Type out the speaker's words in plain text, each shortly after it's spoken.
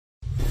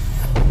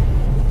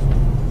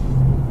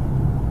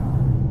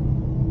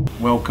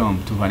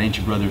Welcome to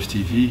Valente Brothers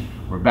TV.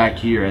 We're back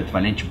here at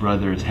Valente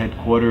Brothers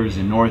headquarters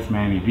in North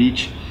Miami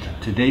Beach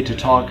today to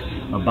talk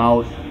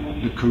about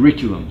the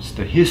curriculums,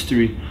 the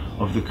history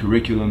of the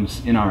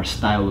curriculums in our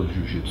style of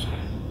Jiu-Jitsu.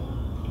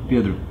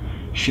 Pedro,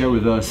 share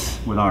with us,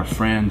 with our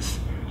friends,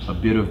 a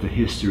bit of the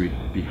history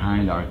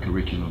behind our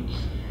curriculums.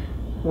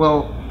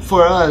 Well,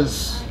 for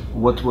us,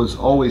 what was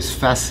always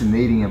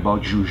fascinating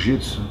about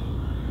Jiu-Jitsu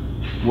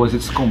was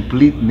its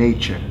complete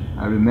nature.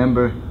 I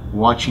remember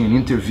watching an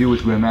interview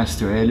with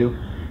Grandmaster Helio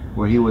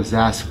where he was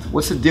asked,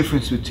 what's the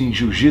difference between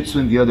Jiu-Jitsu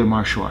and the other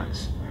martial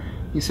arts?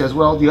 He says,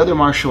 well, the other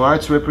martial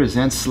arts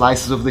represent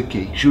slices of the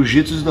cake.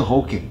 Jiu-Jitsu is the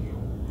whole cake.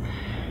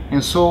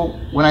 And so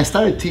when I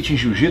started teaching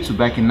Jiu-Jitsu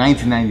back in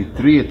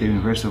 1993 at the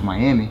University of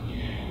Miami,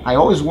 I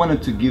always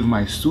wanted to give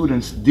my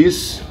students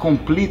this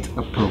complete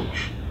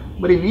approach.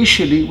 But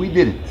initially we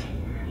didn't.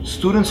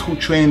 Students who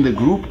trained in the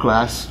group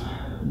class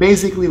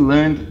basically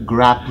learned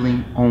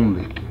grappling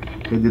only.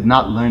 They did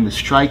not learn the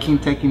striking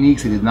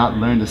techniques, they did not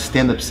learn the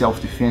stand-up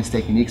self-defense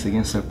techniques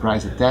against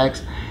surprise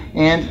attacks,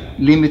 and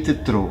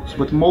limited throws,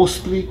 but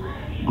mostly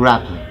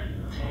grappling.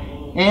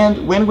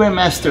 And when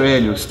Grandmaster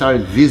Helio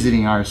started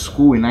visiting our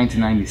school in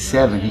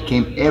 1997, he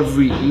came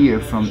every year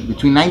from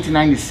between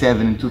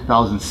 1997 and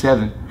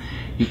 2007,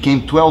 he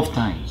came 12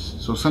 times.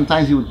 So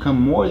sometimes he would come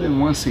more than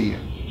once a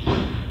year.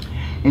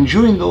 And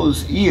during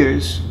those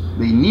years,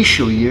 the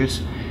initial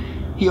years,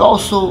 he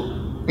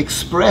also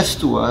expressed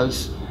to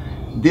us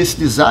this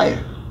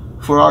desire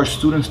for our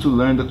students to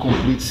learn the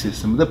complete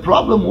system. The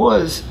problem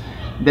was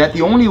that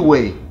the only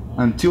way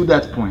until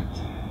that point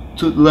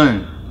to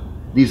learn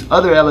these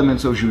other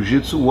elements of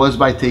Jiu-Jitsu was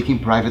by taking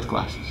private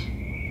classes.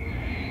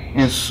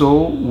 And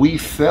so we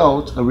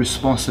felt a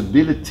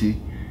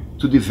responsibility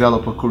to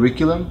develop a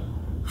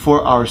curriculum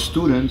for our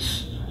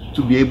students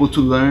to be able to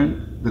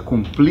learn the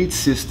complete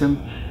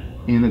system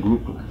in a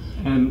group class.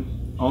 And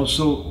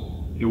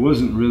also, it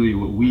wasn't really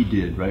what we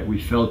did, right?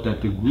 We felt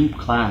that the group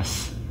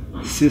class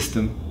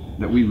system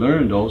that we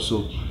learned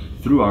also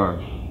through our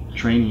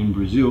training in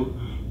Brazil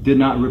did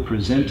not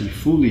represent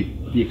fully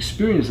the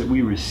experience that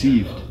we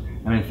received,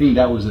 and I think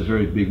that was a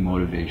very big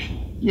motivation.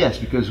 Yes,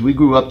 because we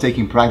grew up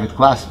taking private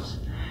classes,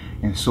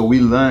 and so we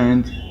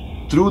learned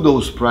through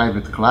those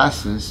private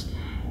classes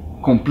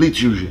complete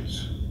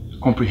Jiu-Jitsu,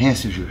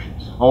 comprehensive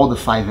Jiu-Jitsu, all the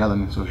 5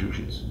 elements of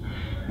Jiu-Jitsu.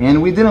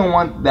 And we didn't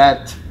want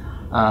that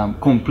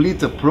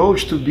complete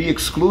approach to be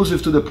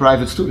exclusive to the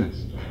private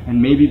students. And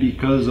maybe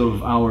because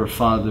of our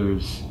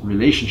father's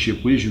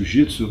relationship with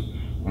Jiu-Jitsu,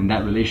 and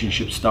that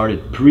relationship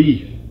started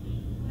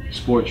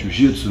pre-sport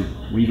Jiu-Jitsu,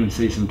 we even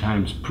say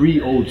sometimes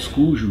pre-old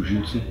school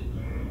Jiu-Jitsu,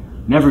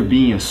 never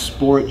being a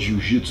sport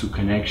Jiu-Jitsu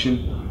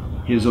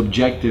connection, his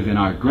objective and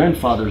our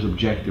grandfather's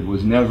objective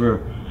was never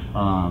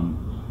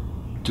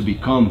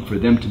for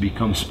them to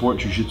become sport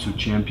Jiu-Jitsu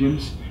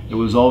champions. It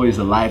was always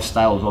a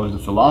lifestyle, it was always the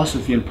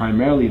philosophy, and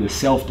primarily the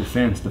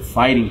self-defense, the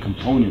fighting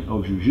component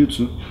of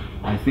Jiu-Jitsu.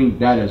 I think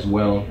that as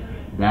well,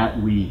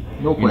 that we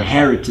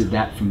inherited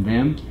that from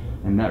them,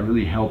 and that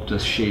really helped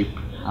us shape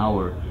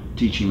our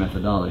teaching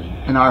methodology.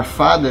 And our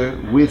father,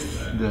 with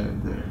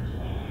the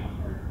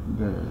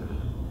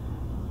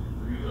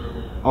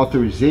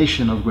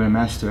authorization of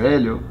Grandmaster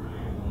Helio,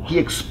 he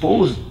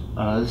exposed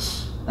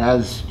us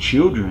as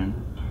children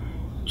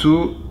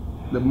to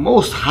the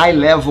most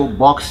high-level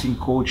boxing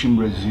coach in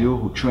Brazil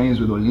who trains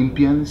with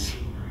Olympians,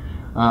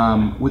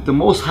 with the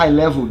most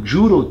high-level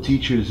judo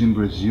teachers in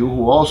Brazil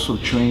who also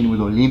train with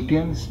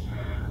Olympians.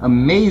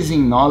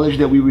 Amazing knowledge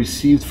that we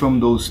received from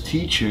those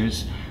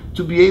teachers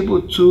to be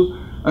able to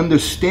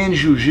understand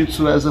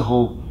Jiu-Jitsu as a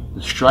whole.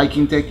 The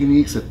striking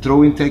techniques, the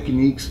throwing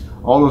techniques,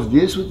 all of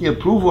this with the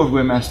approval of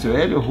Grandmaster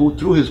Helio, who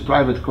through his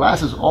private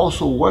classes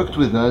also worked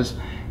with us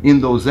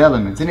in those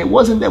elements. And it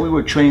wasn't that we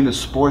were training the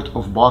sport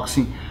of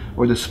boxing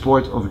or the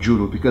sport of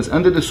judo, because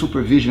under the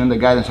supervision and the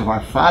guidance of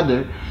our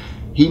father,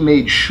 he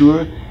made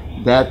sure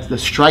that the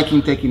striking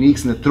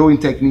techniques and the throwing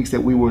techniques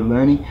that we were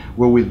learning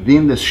were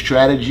within the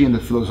strategy and the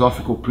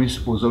philosophical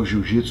principles of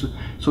Jiu-Jitsu,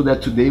 so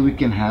that today we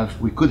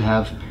could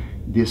have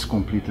this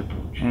complete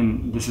approach.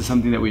 And this is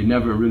something that we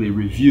never really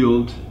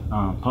revealed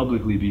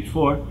publicly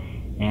before.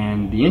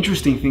 And the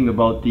interesting thing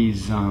about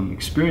these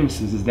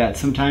experiences is that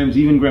sometimes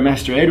even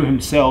Grandmaster Helio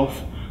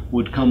himself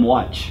would come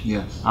watch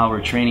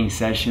our training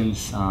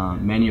sessions.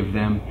 Many of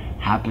them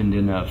happened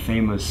in a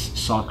famous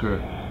soccer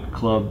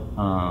club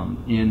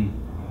in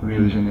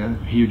Rio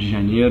de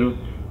Janeiro,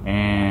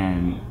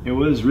 and it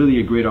was really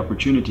a great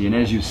opportunity. And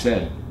as you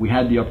said, we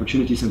had the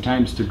opportunity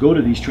sometimes to go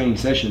to these training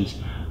sessions,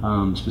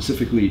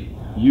 specifically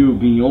you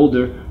being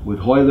older with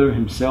Hoyler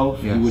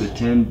himself. You would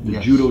attend the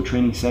judo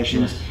training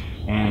sessions,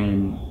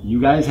 and you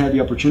guys had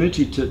the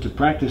opportunity to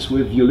practice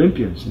with the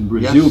Olympians in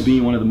Brazil,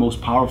 being one of the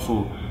most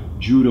powerful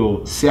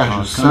judo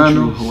Sergio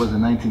Sano, who was a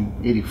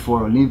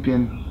 1984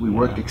 Olympian. We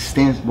worked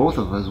both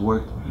of us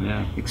worked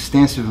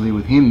extensively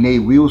with him. Ney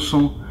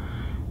Wilson,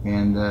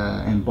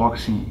 and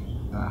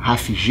boxing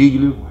Rafi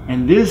Giglio.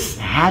 And this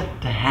had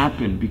to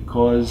happen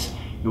because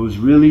it was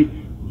really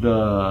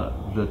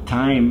the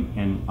time,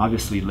 and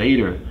obviously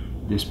later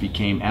this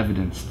became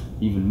evidenced,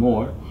 even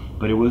more.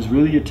 But it was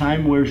really a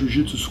time where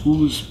Jiu-Jitsu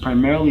schools,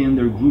 primarily in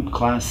their group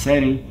class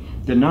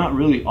setting, did not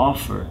really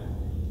offer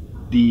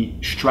the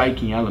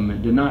striking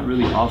element, did not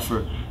really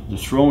offer the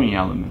throwing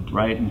element,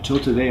 right? Until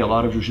today, a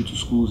lot of Jiu-Jitsu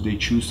schools, they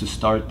choose to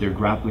start their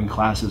grappling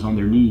classes on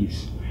their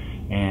knees.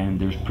 And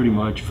there's pretty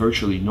much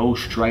virtually no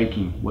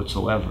striking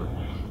whatsoever.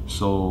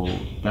 So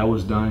that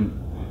was done.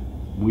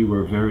 We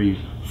were very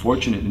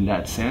fortunate in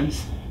that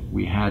sense.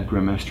 We had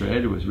Grandmaster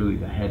Ed, who was really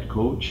the head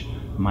coach.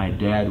 My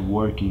dad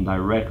working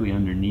directly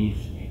underneath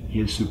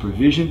his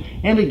supervision.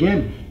 And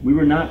again, we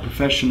were not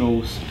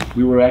professionals.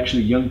 We were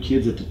actually young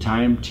kids at the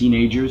time,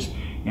 teenagers.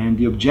 And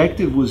the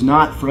objective was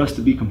not for us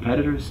to be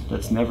competitors.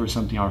 That's never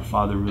something our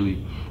father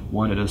really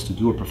wanted us to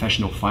do, or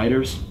professional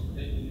fighters.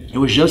 It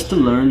was just to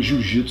learn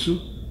Jiu-Jitsu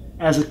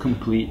as a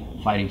complete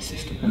fighting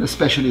system. And the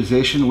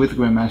specialization with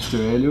Grandmaster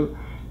Helio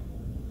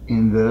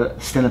in the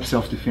stand-up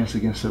self-defense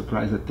against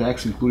surprise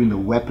attacks, including the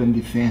weapon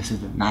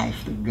defenses, the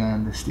knife, the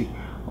gun, the stick,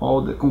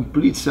 all the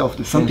complete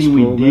self-defense. Something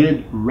we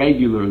did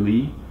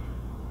regularly,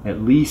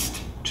 at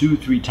least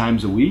 2-3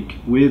 times a week,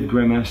 with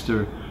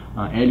Grandmaster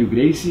Helio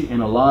Gracie,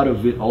 and a lot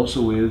of it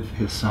also with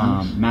his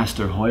sons,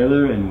 Master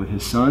Euler, and with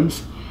his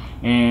sons.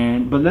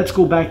 But let's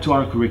go back to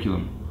our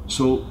curriculum.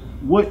 So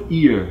what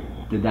year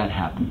did that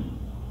happen?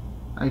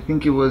 I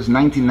think it was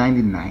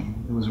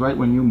 1999. It was right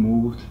when you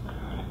moved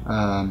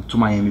to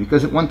Miami.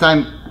 Because at one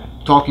time,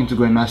 talking to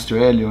Grandmaster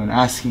Helio and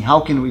asking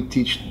how can we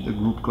teach the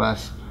group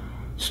class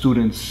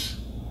students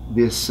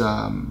this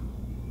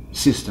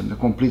system, the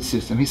complete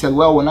system, he said,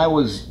 well, when I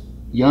was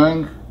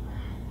young,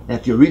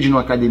 at the original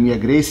Academia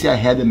Gracie, I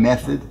had a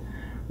method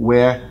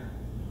where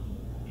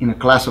in a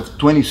class of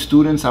 20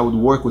 students, I would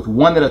work with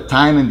one at a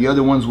time and the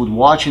other ones would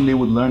watch, and they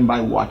would learn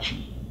by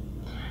watching.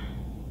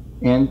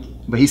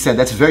 But he said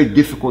that's very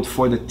difficult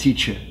for the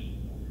teacher,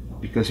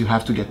 because you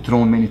have to get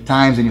thrown many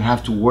times and you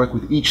have to work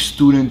with each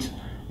student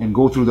and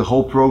go through the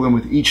whole program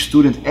with each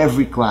student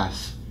every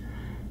class.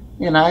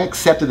 And I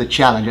accepted the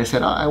challenge. I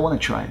said, I want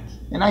to try it.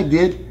 And I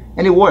did,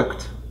 and it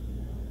worked.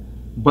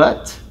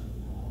 But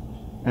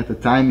at the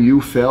time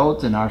you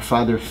felt, and our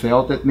father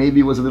felt, that maybe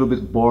it was a little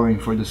bit boring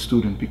for the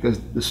student, because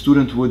the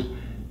student would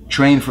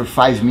train for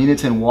 5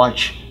 minutes and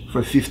watch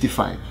for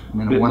 55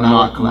 in a 1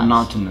 hour class.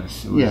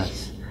 Monotonous.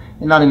 Yes,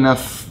 and not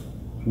enough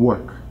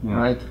work,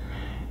 right?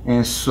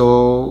 And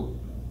so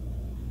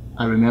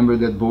I remember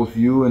that both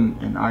you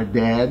and our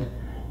dad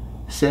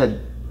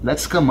said,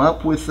 let's come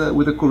up with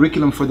a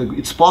curriculum for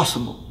it's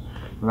possible,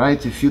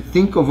 right? If you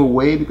think of a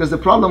way, because the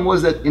problem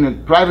was that in a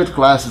private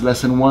class,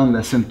 lesson 1,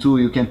 lesson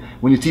 2,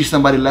 when you teach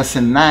somebody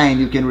lesson 9,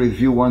 you can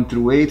review 1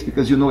 through 8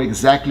 because you know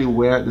exactly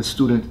where the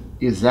student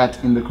is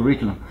at in the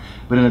curriculum.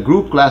 But in a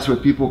group class where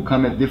people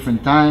come at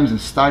different times and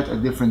start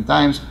at different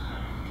times,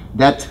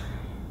 that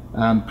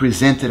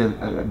presented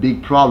a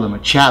big problem, a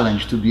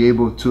challenge to be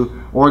able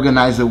to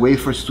organize a way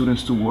for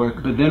students to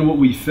work. But then what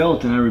we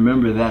felt, and I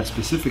remember that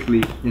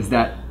specifically, is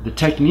that the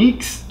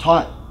techniques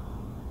taught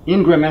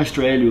in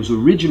Grandmaster Helio's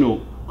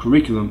original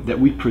curriculum that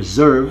we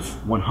preserve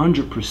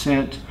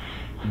 100%,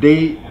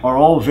 they are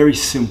all very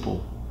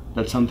simple.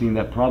 That's something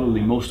that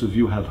probably most of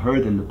you have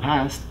heard in the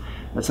past.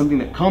 That's something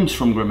that comes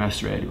from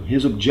Grandmaster Helio.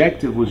 His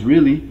objective was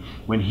really,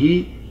 when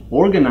he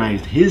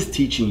organized his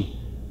teaching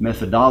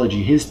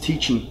methodology, his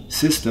teaching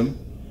system,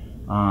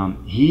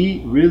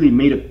 he really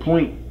made a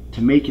point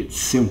to make it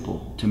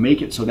simple, to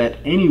make it so that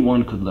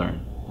anyone could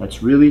learn.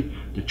 That's really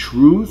the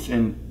truth,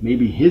 and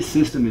maybe his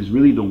system is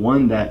really the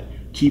one that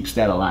keeps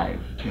that alive.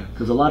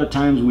 Because a lot of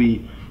times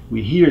we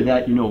hear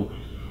that, you know,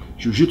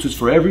 Jiu-Jitsu is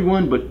for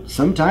everyone, but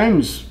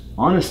sometimes,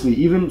 honestly,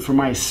 even for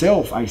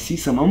myself, I see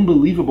some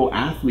unbelievable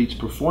athletes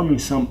performing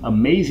some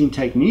amazing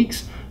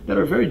techniques that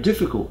are very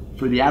difficult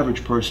for the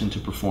average person to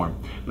perform.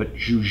 But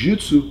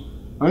Jiu-Jitsu,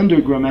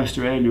 under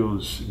Grandmaster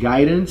Helio's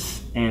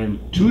guidance and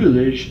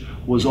tutelage,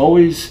 was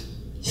always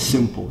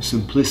simple,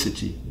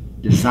 simplicity,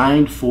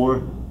 designed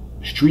for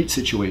street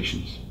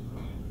situations,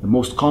 the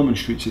most common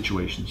street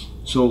situations.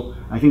 So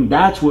I think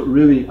that's what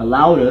really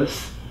allowed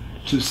us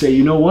to say,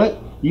 you know what,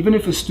 even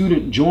if a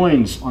student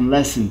joins on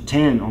lesson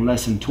 10, on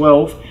lesson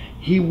 12,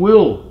 he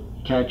will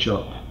catch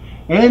up.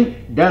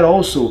 And that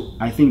also,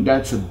 I think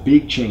that's a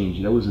big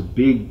change. That was a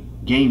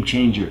big game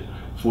changer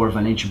for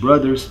Valente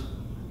brothers,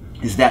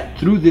 is that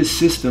through this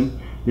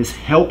system, this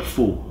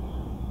helpful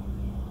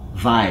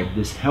vibe,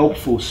 this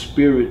helpful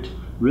spirit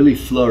really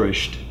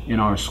flourished in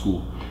our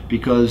school,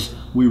 because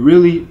we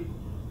really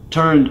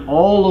turned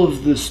all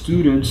of the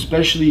students,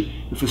 especially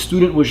if a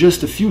student was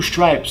just a few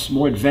stripes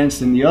more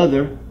advanced than the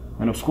other,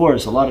 and of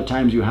course a lot of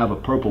times you have a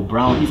purple,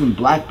 brown, even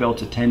black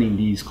belts attending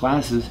these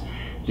classes,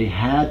 they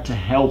had to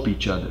help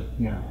each other.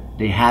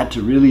 They had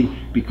to really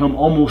become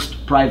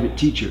almost private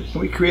teachers.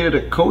 We created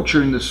a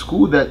culture in the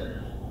school that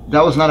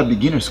was not a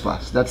beginner's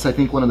class. That's, I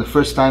think, one of the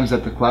first times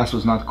that the class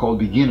was not called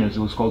beginners, it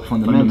was called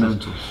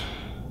fundamentals.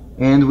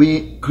 And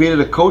we created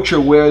a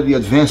culture where the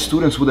advanced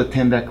students would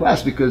attend that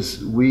class,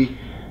 because we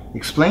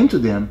explained to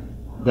them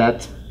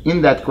that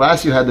in that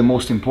class you had the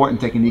most important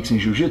techniques in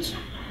Jiu-Jitsu.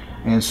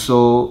 And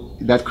so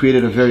that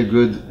created a very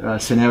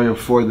good scenario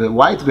for the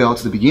white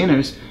belts, the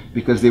beginners,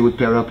 because they would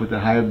pair up with the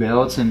higher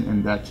belts,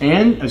 and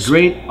a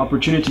great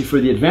opportunity for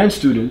the advanced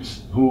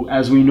students who,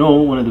 as we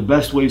know, one of the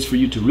best ways for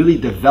you to really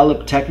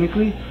develop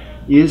technically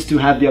is to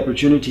have the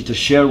opportunity to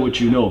share what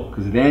you know,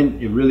 because then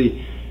it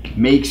really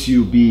makes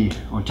you be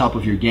on top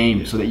of your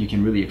game so that you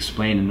can really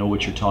explain and know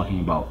what you're talking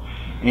about.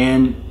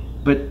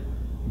 But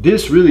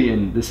this really,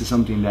 and this is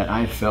something that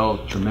I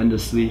felt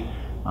tremendously,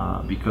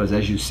 because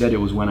as you said, it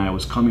was when I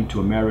was coming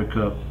to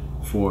America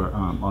for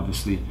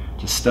obviously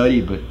to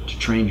study, but to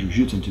train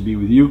Jiu-Jitsu and to be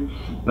with you.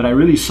 But I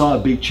really saw a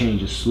big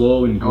change, a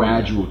slow and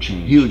gradual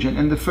change. Huge.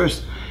 And the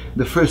first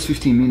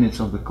 15 minutes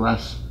of the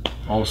class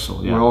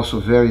also were also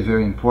very,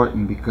 very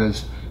important,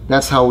 because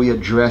that's how we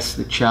address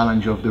the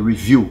challenge of the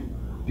review.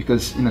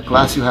 Because in a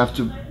class you have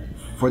to,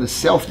 for the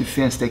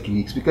self-defense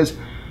techniques, because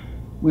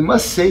we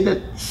must say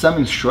that some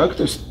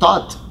instructors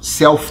taught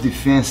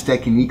self-defense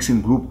techniques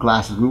in group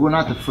classes. We were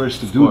not the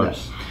first to do that.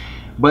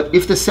 But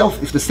if the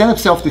stand-up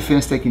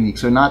self-defense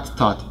techniques are not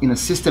taught in a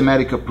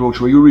systematic approach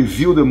where you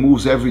review the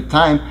moves every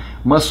time,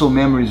 muscle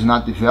memory is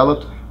not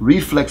developed,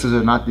 reflexes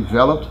are not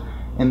developed,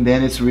 and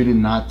then it's really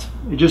not.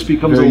 It just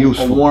becomes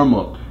a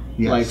warm-up.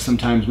 Yes. Like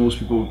sometimes most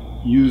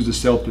people use the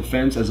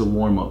self-defense as a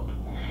warm-up.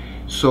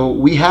 So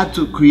we had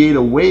to create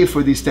a way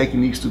for these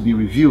techniques to be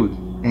reviewed,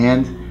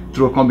 and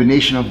through a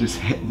combination of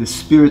this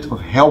spirit of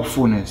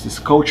helpfulness, this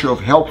culture of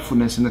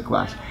helpfulness in the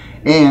class,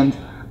 and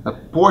a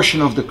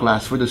portion of the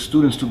class for the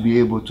students to be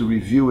able to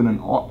review in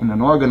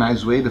an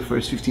organized way the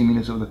first 15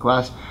 minutes of the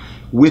class.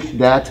 With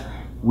that,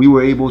 we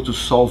were able to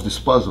solve this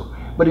puzzle.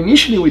 But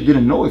initially we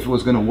didn't know if it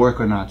was going to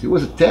work or not. It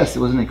was a test, it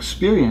was an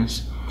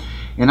experience.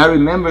 And I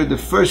remember the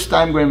first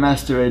time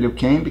Grandmaster Helio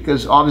came,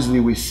 because obviously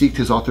we sought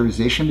his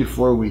authorization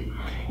before we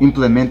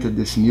implemented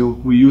this new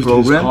program. We used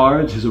his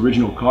cards, his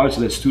original cards,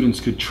 so that students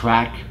could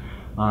track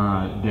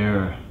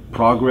their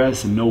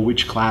progress and know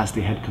which class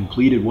they had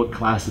completed, what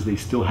classes they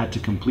still had to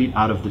complete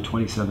out of the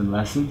 27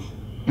 lessons.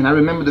 And I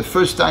remember the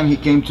first time he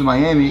came to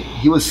Miami,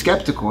 he was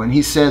skeptical, and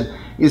he said,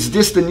 "Is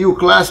this the new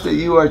class that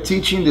you are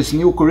teaching, this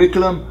new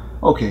curriculum?"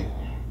 Okay.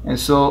 And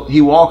so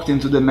he walked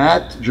into the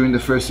mat during the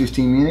first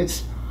 15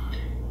 minutes,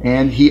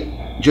 and he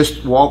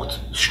just walked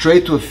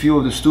straight to a few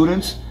of the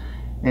students,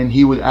 and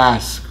he would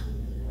ask,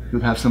 he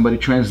would have somebody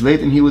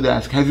translate, and he would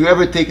ask, "Have you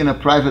ever taken a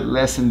private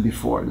lesson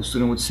before?" The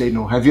student would say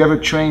no. "Have you ever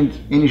trained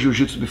any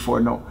Jiu-Jitsu before?"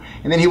 No.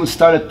 And then he would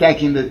start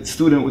attacking the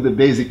student with the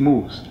basic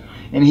moves.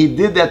 And he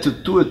did that to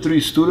 2 or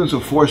 3 students or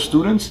 4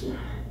 students,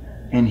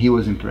 and he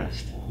was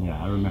impressed. Yeah,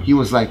 I remember. He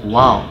was like,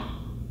 "Wow,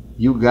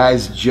 you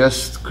guys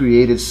just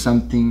created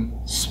something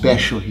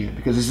special here,"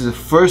 because this is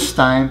the first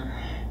time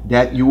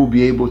that you will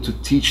be able to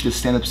teach the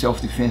stand-up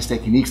self-defense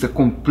techniques, the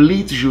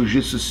complete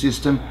Jiu-Jitsu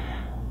system,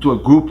 to a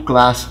group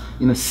class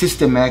in a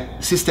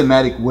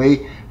systematic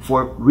way,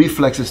 for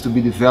reflexes to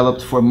be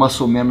developed, for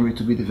muscle memory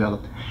to be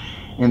developed.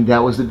 And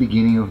that was the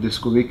beginning of this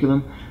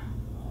curriculum.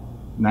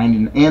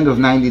 End of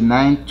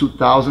 99,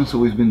 2000, so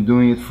we've been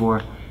doing it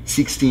for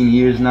 16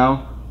 years now.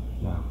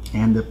 Yeah.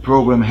 And the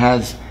program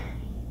has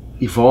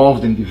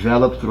evolved and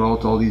developed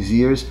throughout all these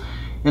years.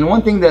 And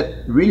one thing that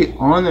really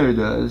honored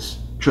us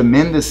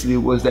tremendously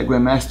was that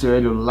Grandmaster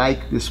Helio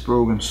liked this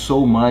program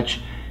so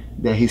much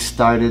that he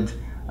started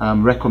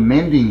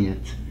recommending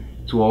it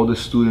to all the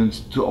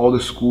students, to all the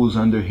schools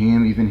under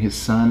him, even his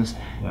sons,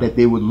 that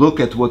they would look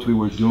at what we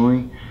were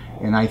doing.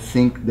 And I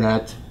think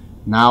that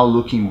now,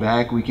 looking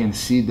back, we can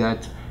see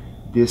that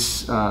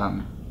this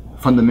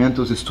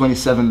fundamentals, this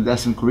 27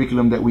 lesson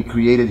curriculum that we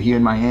created here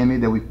in Miami,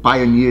 that we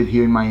pioneered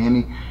here in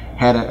Miami,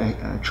 had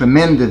a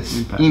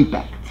tremendous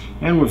impact.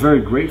 And we're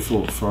very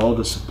grateful for all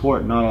the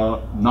support,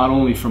 not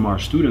only from our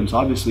students,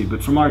 obviously,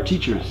 but from our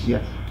teachers.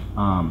 Yes.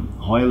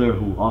 Hoyler,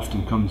 who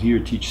often comes here,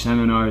 teach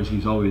seminars,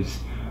 he's always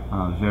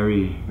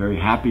very, very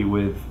happy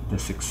with the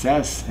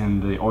success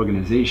and the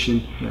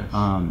organization. Yes.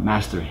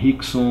 Master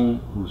Hickson,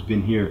 who's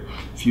been here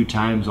a few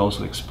times,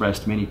 also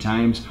expressed many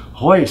times.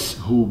 Royce,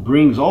 who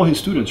brings all his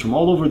students from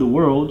all over the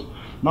world,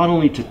 not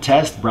only to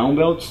test brown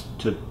belts,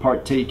 to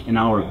partake in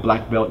our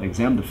black belt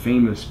exam, the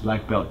famous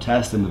black belt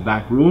test in the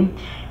back room,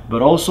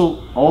 but also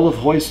all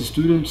of Royce's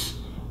students,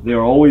 they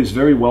are always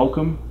very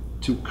welcome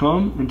to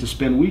come and to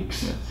spend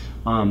weeks. Yes.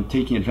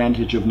 Taking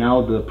advantage of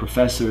now the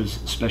professor's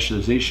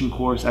specialization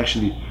course,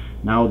 actually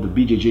now the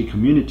BJJ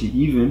community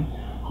even,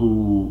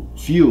 who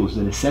feels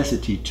the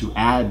necessity to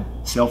add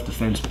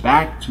self-defense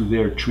back to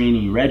their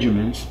training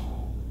regimens.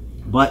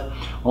 But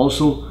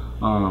also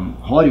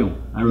Horion.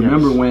 I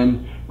remember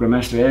when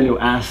Grandmaster Helio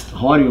asked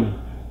Horion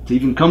to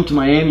even come to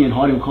Miami, and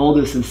Horion called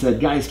us and said,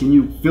 "Guys, can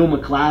you film a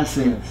class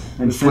and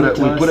send it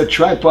to us?" We put a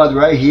tripod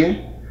right here,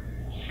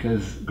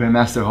 because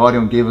Grandmaster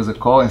Horion gave us a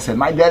call and said,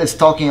 "My dad is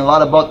talking a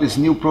lot about this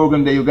new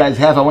program that you guys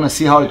have. I want to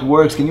see how it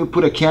works. Can you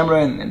put a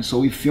camera?" And so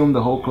we filmed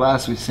the whole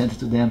class. We sent it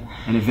to them.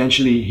 And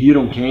eventually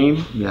Hiron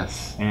came.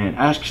 Yes. And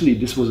actually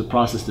this was a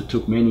process that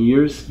took many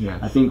years. Yes.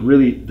 I think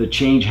really the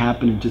change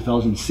happened in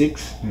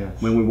 2006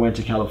 when we went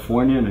to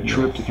California, on a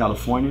trip to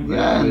California.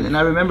 Yeah, and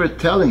I remember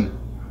telling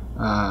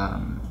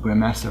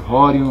Grandmaster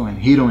Horion and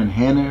Hiron and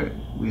Henner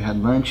We had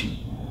lunch in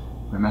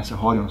Grandmaster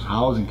Helio's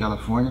house in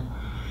California,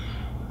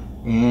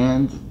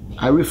 and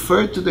I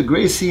referred to the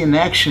Gracie in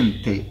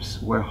action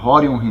tapes where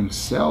Helio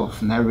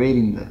himself,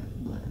 narrating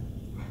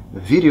the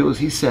videos,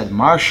 he said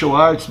martial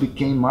arts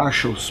became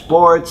martial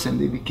sports and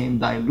they became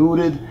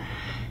diluted.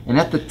 And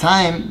at the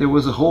time there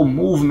was a whole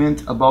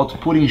movement about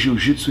putting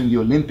Jiu-Jitsu in the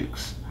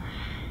Olympics.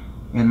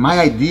 And my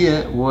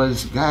idea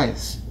was,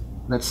 guys,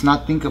 let's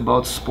not think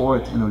about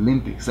sport and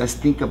Olympics. Let's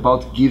think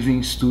about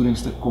giving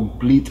students the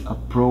complete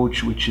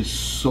approach, which is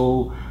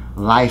so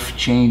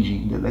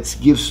life-changing. Let's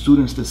give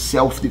students the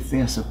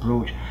self-defense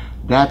approach.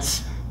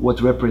 That's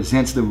what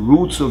represents the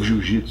roots of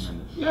Jiu-Jitsu.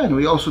 Yeah, and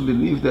we also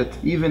believe that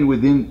even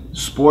within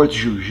sport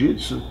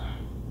Jiu-Jitsu,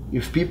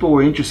 if people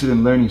were interested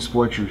in learning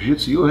sport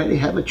Jiu-Jitsu, you already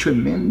have a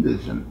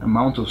tremendous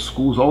amount of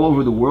schools all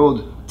over the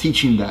world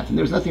teaching that. And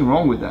there's nothing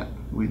wrong with that.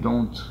 We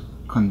don't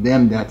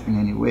condemn that in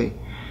any way.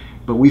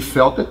 But we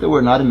felt that there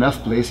were not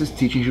enough places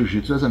teaching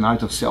Jiu-Jitsu as an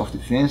art of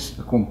self-defense,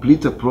 a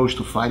complete approach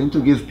to fighting,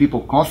 to give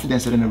people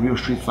confidence that in a real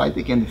street fight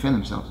they can defend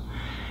themselves.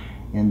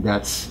 And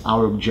that's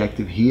our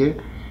objective here.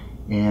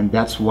 And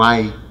that's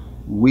why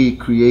we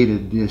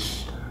created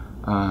this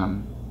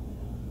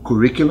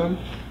curriculum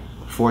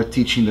for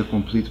teaching the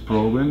complete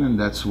program, and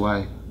that's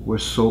why we're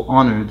so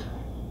honored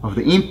of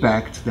the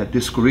impact that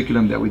this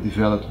curriculum that we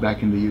developed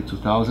back in the year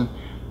 2000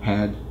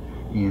 had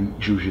in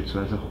Jiu-Jitsu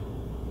as a whole.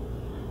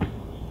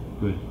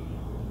 Good.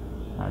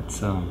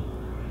 That's a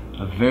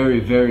very,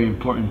 very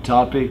important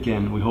topic,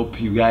 and we hope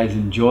you guys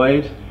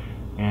enjoyed,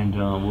 and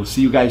we'll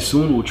see you guys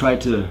soon. We'll try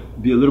to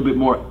be a little bit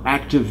more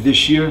active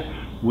this year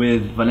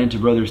with Valente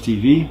Brothers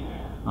TV.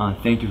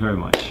 Thank you very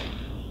much.